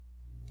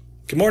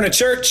Good morning,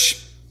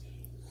 church.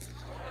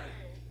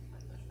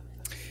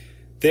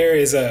 There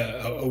is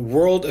a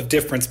world of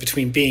difference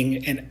between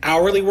being an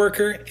hourly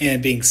worker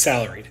and being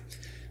salaried.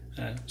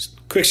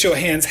 Quick show of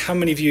hands, how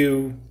many of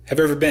you have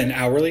ever been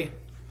hourly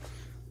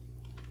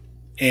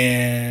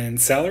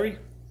and salary?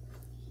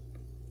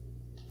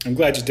 I'm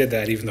glad you did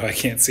that, even though I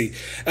can't see.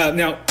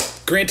 Now,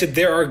 granted,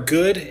 there are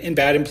good and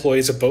bad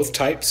employees of both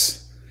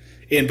types.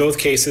 In both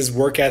cases,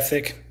 work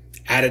ethic,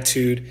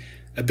 attitude,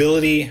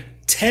 ability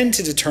tend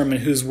to determine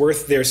who's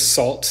worth their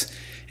salt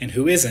and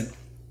who isn't.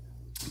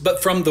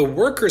 But from the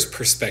worker's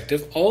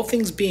perspective, all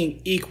things being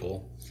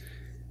equal,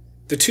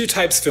 the two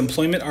types of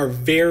employment are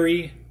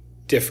very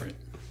different.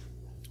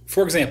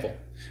 For example,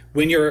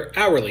 when you're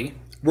hourly,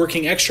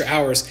 working extra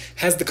hours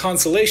has the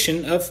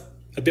consolation of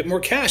a bit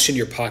more cash in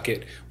your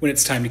pocket when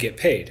it's time to get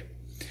paid.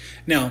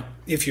 Now,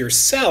 if you're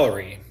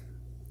salary,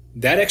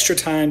 that extra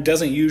time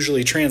doesn't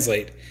usually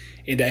translate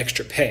into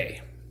extra pay.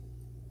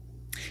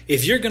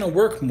 If you're going to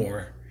work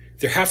more,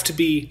 there have to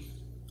be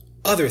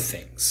other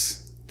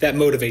things that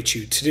motivate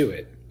you to do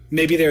it.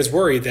 Maybe there's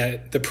worry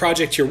that the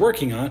project you're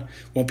working on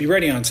won't be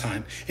ready on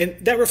time, and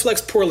that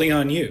reflects poorly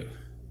on you.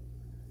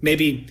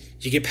 Maybe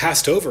you get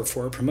passed over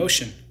for a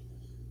promotion.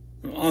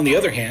 On the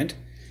other hand,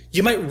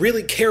 you might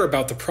really care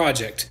about the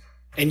project,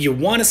 and you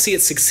want to see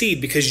it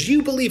succeed because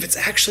you believe it's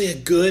actually a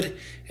good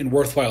and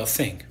worthwhile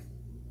thing.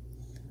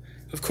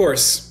 Of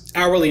course,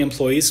 hourly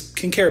employees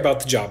can care about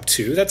the job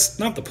too. That's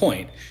not the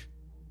point.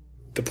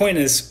 The point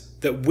is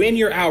that when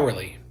you're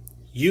hourly,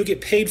 you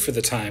get paid for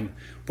the time,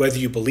 whether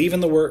you believe in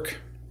the work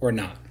or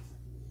not.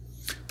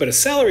 But a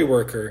salary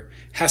worker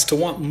has to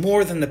want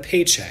more than the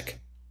paycheck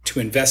to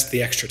invest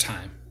the extra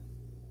time.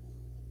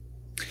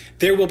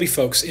 There will be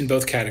folks in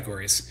both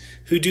categories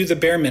who do the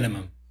bare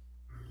minimum,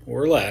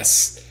 or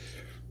less,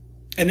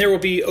 and there will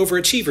be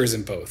overachievers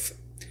in both.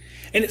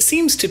 And it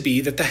seems to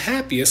be that the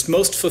happiest,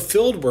 most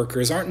fulfilled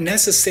workers aren't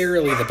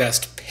necessarily the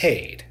best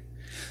paid.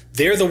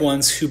 They're the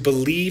ones who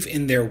believe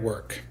in their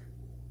work.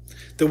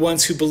 The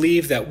ones who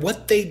believe that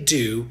what they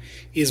do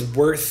is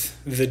worth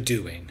the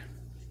doing.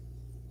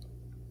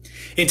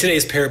 In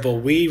today's parable,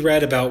 we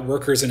read about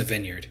workers in a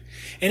vineyard,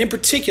 and in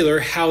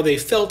particular, how they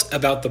felt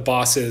about the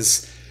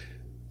boss's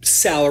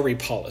salary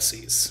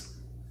policies.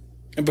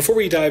 And before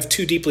we dive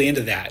too deeply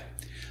into that,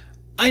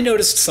 I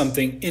noticed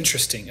something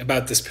interesting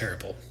about this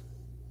parable.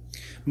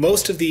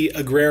 Most of the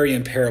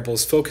agrarian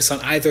parables focus on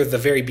either the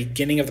very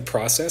beginning of the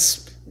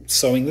process,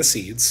 sowing the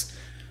seeds,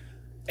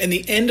 and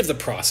the end of the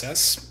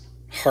process,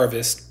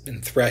 harvest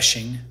and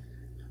threshing,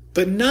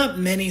 but not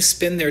many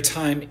spend their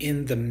time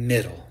in the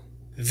middle.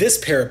 This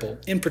parable,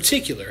 in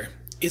particular,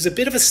 is a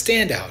bit of a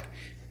standout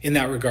in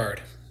that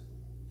regard.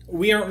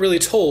 We aren't really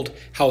told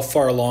how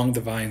far along the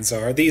vines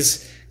are.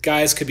 These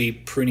guys could be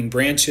pruning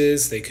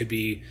branches, they could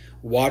be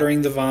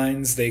watering the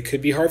vines, they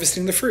could be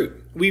harvesting the fruit.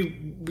 We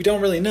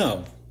don't really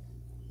know.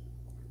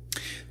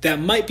 That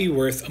might be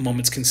worth a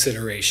moment's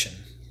consideration.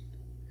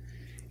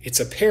 It's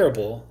a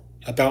parable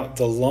about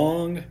the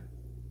long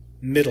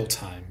middle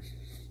time,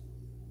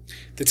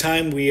 the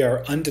time we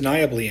are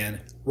undeniably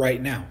in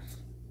right now.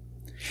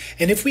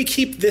 And if we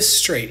keep this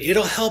straight,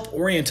 it'll help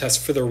orient us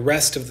for the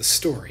rest of the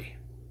story.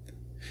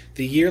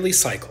 The yearly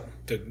cycle,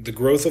 the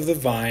growth of the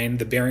vine,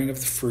 the bearing of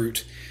the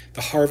fruit,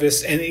 the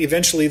harvest, and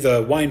eventually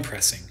the wine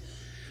pressing,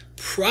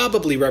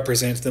 probably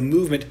represent the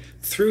movement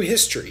through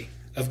history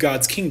of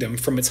God's kingdom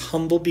from its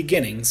humble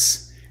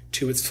beginnings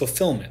to its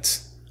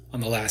fulfillment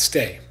on the last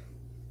day.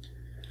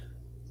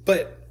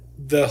 But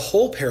the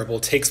whole parable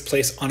takes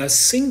place on a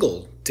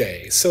single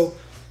day. So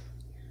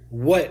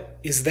what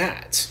is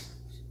that?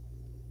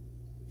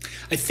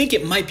 I think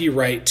it might be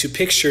right to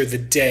picture the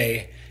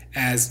day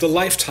as the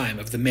lifetime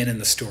of the men in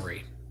the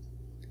story.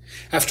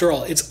 After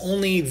all, it's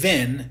only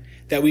then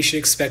that we should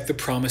expect the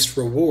promised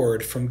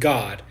reward from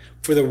God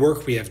for the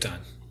work we have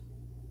done.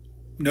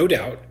 No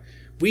doubt,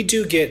 we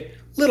do get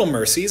little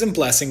mercies and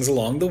blessings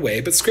along the way,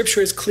 but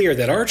Scripture is clear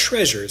that our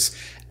treasures,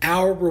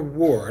 our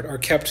reward, are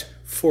kept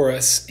for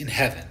us in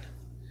heaven.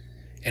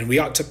 And we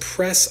ought to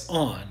press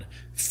on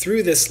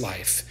through this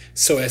life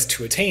so as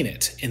to attain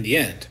it in the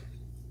end.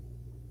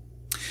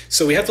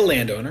 So we have the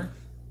landowner,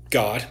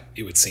 God,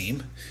 it would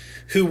seem,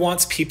 who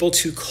wants people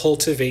to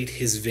cultivate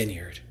his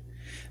vineyard.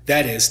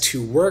 That is,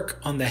 to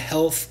work on the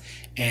health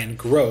and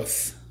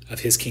growth of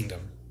his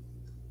kingdom.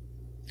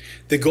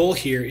 The goal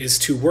here is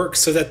to work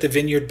so that the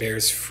vineyard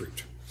bears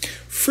fruit.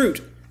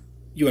 Fruit,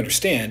 you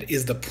understand,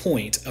 is the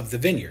point of the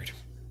vineyard.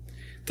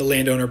 The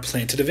landowner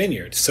planted a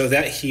vineyard so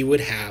that he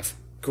would have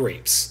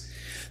grapes.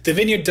 The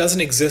vineyard doesn't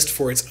exist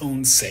for its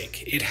own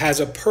sake. It has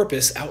a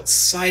purpose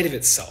outside of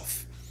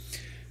itself.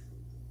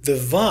 The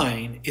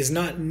vine is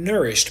not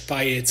nourished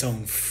by its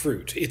own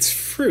fruit. Its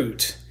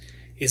fruit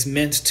is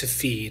meant to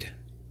feed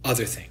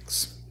other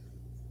things.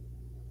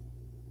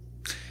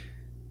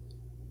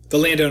 The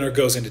landowner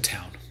goes into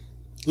town,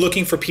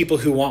 looking for people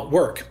who want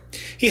work.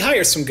 He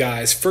hires some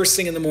guys first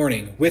thing in the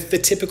morning with the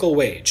typical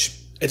wage,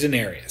 a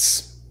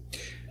denarius.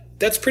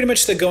 That's pretty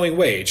much the going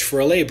wage for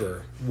a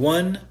laborer,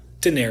 1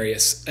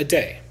 denarius a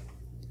day.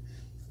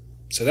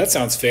 So that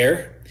sounds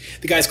fair.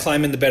 The guys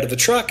climb in the bed of the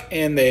truck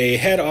and they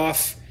head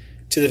off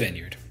to the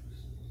vineyard.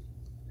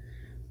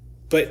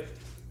 But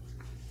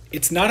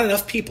it's not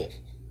enough people.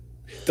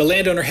 The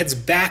landowner heads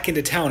back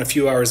into town a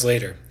few hours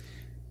later.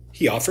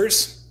 He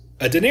offers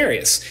a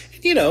denarius.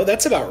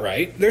 That's about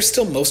right. There's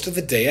still most of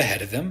the day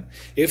ahead of them.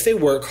 If they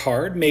work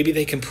hard, maybe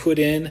they can put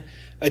in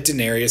a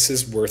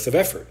denarius's worth of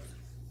effort.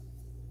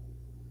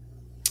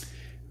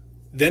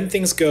 Then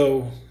things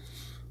go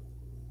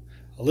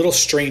a little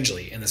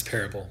strangely in this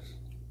parable,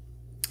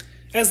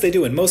 as they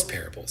do in most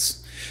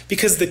parables,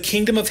 because the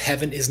kingdom of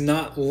heaven is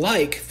not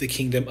like the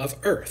kingdom of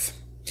earth.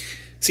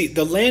 See,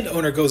 the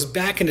landowner goes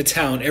back into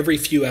town every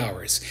few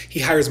hours.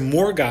 He hires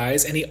more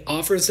guys and he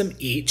offers them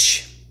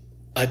each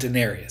a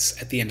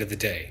denarius at the end of the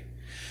day.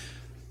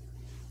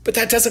 But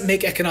that doesn't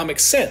make economic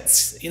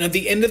sense.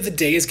 The end of the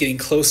day is getting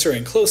closer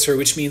and closer,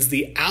 which means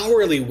the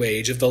hourly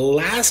wage of the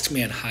last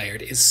man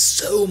hired is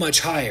so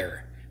much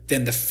higher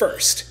than the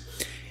first.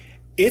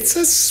 It's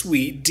a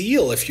sweet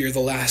deal if you're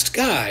the last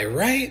guy,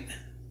 right?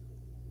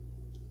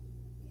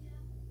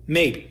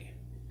 Maybe.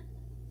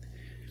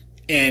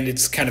 And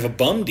it's kind of a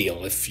bum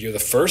deal if you're the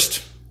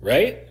first,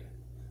 right?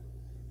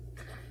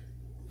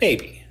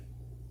 Maybe.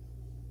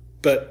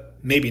 But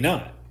maybe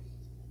not.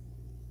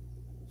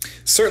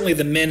 Certainly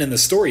the men in the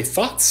story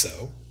thought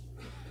so.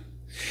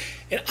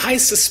 And I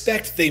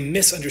suspect they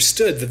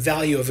misunderstood the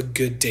value of a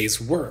good day's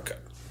work.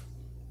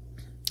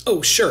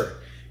 Oh, sure,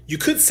 you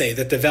could say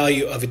that the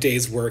value of a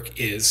day's work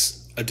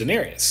is a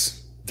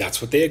denarius.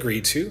 That's what they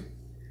agreed to,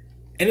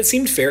 and it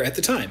seemed fair at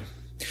the time.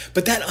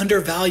 But that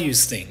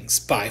undervalues things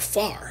by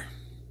far.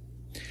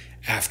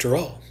 After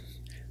all,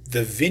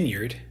 the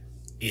vineyard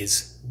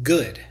is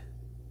good.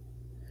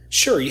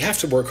 Sure, you have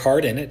to work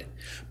hard in it,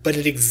 but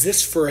it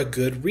exists for a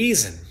good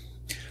reason.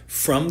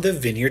 From the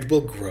vineyard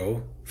will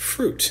grow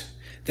fruit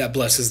that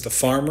blesses the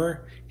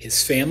farmer,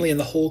 his family, and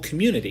the whole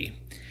community.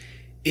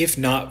 If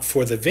not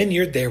for the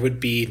vineyard, there would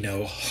be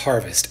no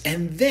harvest.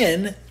 And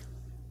then,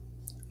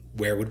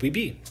 where would we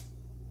be?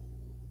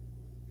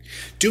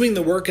 Doing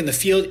the work in the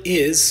field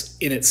is,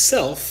 in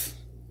itself,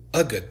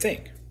 a good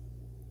thing.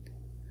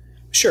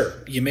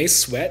 Sure, you may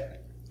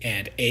sweat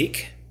and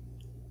ache,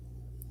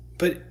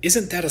 but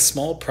isn't that a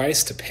small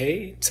price to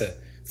pay to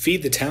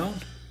feed the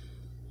town?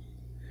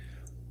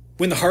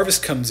 When the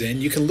harvest comes in,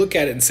 you can look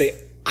at it and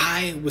say,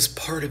 I was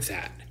part of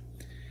that.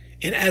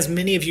 And as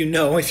many of you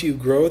know, if you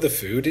grow the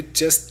food, it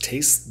just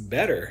tastes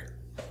better.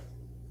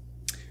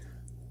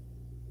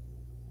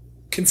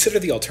 Consider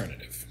the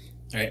alternative,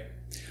 right?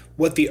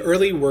 What the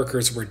early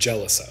workers were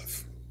jealous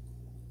of.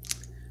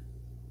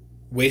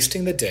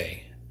 Wasting the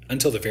day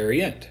until the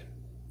very end.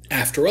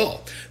 After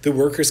all, the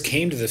workers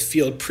came to the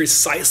field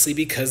precisely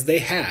because they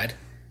had,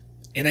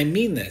 and I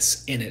mean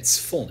this in its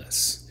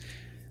fullness,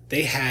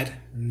 they had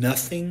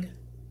nothing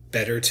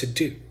better to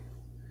do.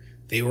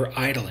 They were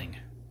idling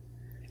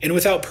and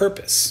without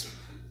purpose.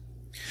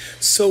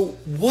 So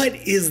what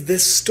is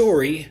this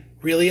story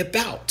really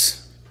about?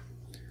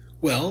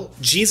 Well,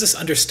 Jesus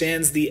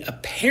understands the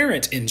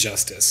apparent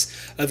injustice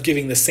of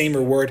giving the same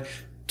reward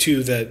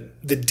to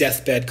the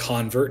deathbed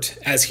convert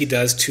as he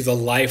does to the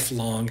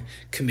lifelong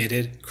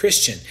committed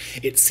Christian.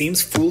 It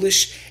seems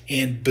foolish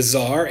and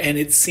bizarre, and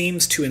it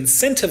seems to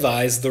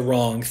incentivize the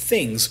wrong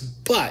things,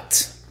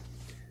 but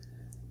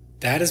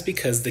that is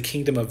because the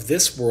kingdom of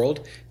this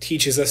world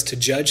teaches us to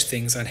judge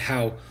things on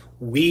how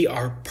we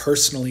are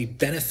personally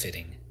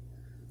benefiting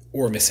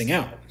or missing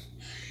out.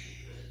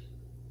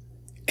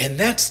 And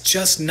that's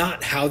just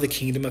not how the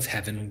kingdom of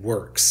heaven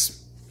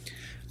works.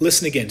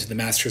 Listen again to the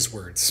Master's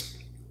words.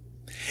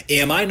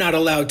 Am I not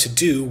allowed to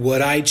do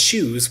what I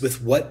choose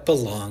with what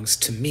belongs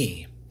to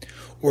me?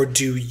 Or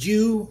do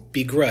you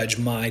begrudge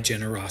my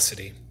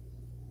generosity?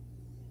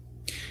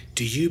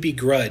 Do you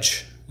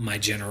begrudge my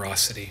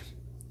generosity?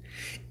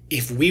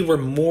 If we were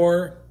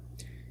more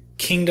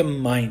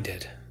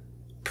kingdom-minded,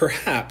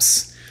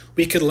 perhaps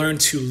we could learn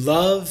to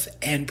love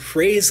and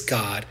praise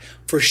God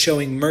for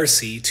showing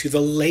mercy to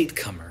the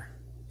latecomer.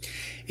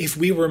 If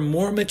we were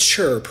more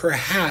mature,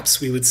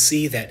 perhaps we would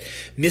see that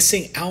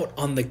missing out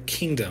on the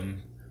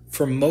kingdom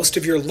for most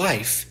of your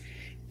life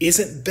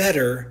isn't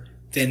better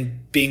than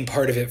being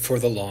part of it for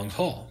the long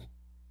haul.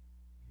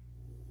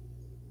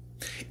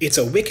 It's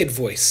a wicked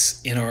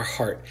voice in our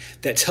heart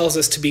that tells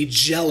us to be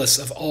jealous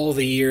of all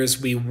the years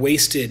we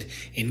wasted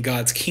in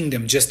God's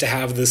kingdom just to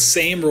have the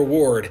same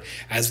reward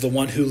as the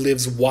one who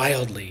lives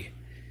wildly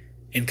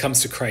and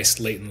comes to Christ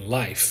late in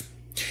life.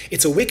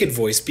 It's a wicked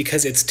voice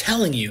because it's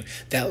telling you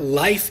that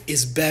life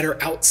is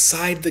better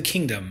outside the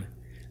kingdom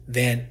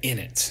than in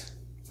it.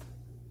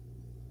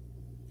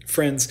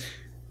 Friends,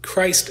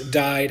 Christ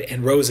died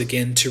and rose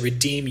again to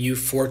redeem you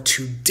for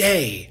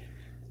today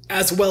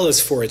as well as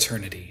for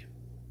eternity.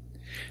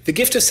 The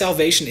gift of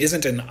salvation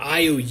isn't an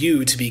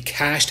IOU to be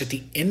cashed at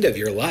the end of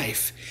your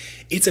life.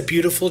 It's a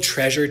beautiful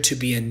treasure to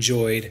be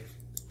enjoyed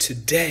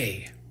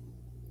today.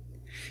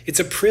 It's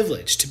a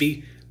privilege to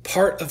be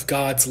part of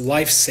God's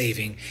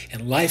life-saving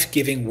and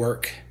life-giving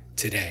work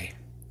today.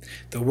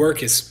 The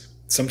work is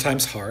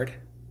sometimes hard,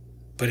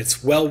 but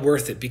it's well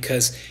worth it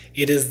because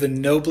it is the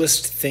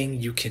noblest thing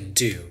you can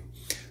do,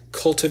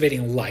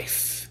 cultivating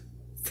life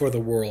for the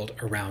world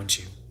around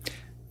you.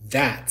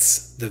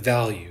 That's the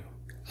value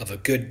of a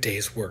good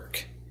day's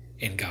work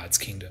in God's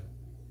kingdom.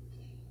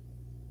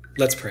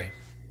 Let's pray.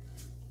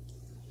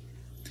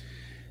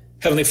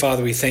 Heavenly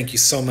Father, we thank you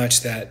so much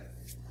that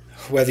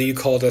whether you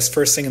called us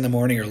first thing in the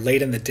morning or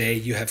late in the day,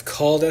 you have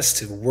called us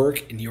to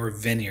work in your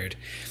vineyard.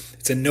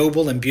 It's a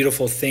noble and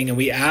beautiful thing, and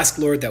we ask,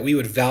 Lord, that we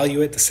would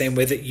value it the same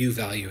way that you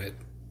value it.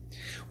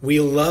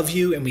 We love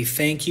you and we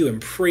thank you and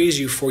praise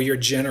you for your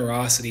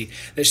generosity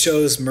that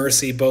shows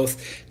mercy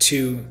both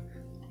to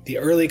the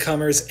early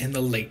comers and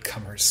the late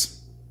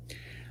comers.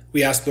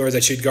 We ask, Lord,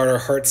 that you'd guard our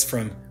hearts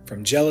from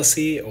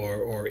jealousy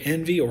or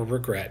envy or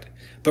regret,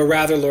 but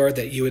rather, Lord,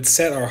 that you would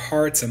set our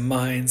hearts and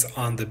minds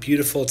on the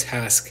beautiful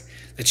task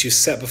that you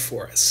set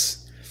before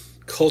us,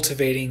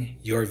 cultivating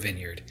your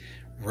vineyard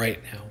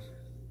right now.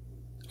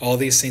 All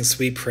these things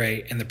we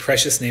pray in the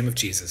precious name of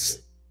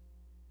Jesus.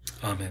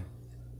 Amen.